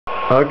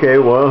Okay,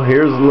 well,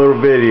 here's a little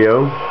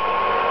video.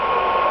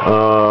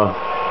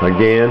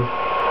 Again,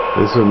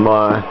 this is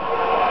my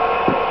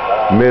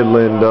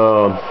Midland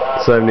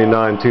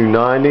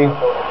 79290,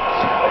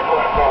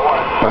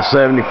 a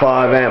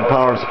 75 amp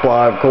power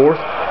supply, of course,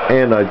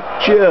 and I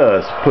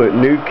just put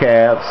new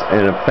caps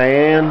and a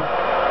fan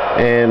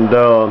and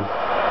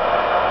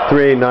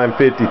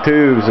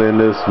 38952s in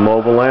this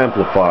mobile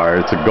amplifier.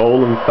 It's a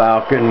golden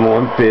FALCON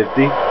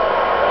 150,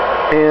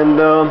 and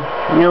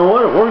you know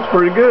what, it works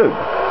pretty good.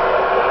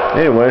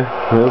 Anyway,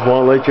 I just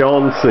want to let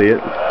y'all see it.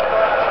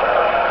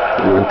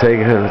 I'm going to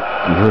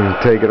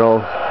take it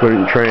off, put it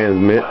in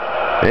transmit,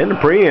 and the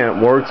preamp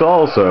works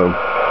also.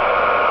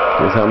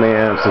 Here's how many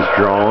amps it's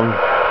drawing.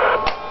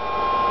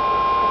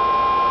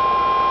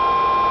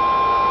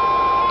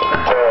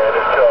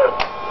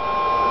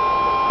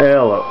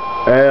 Ella.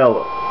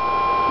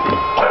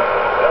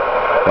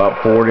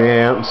 About 40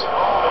 amps.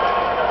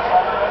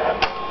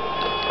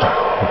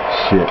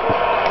 Shit.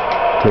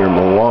 Turn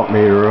my watt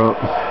meter up.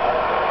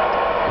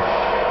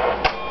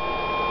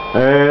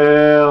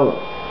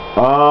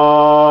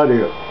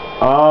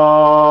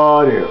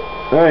 Audio.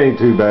 That ain't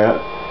too bad.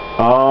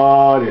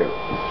 Audio.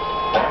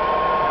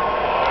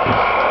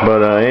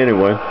 But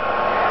anyway,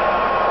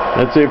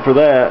 that's it for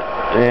that.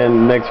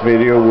 And next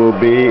video will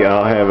be,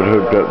 I'll have it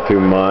hooked up to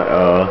my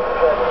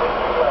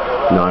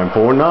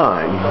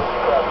 949,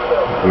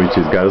 which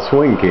has got a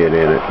swing kit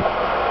in it.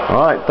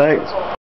 Alright, thanks.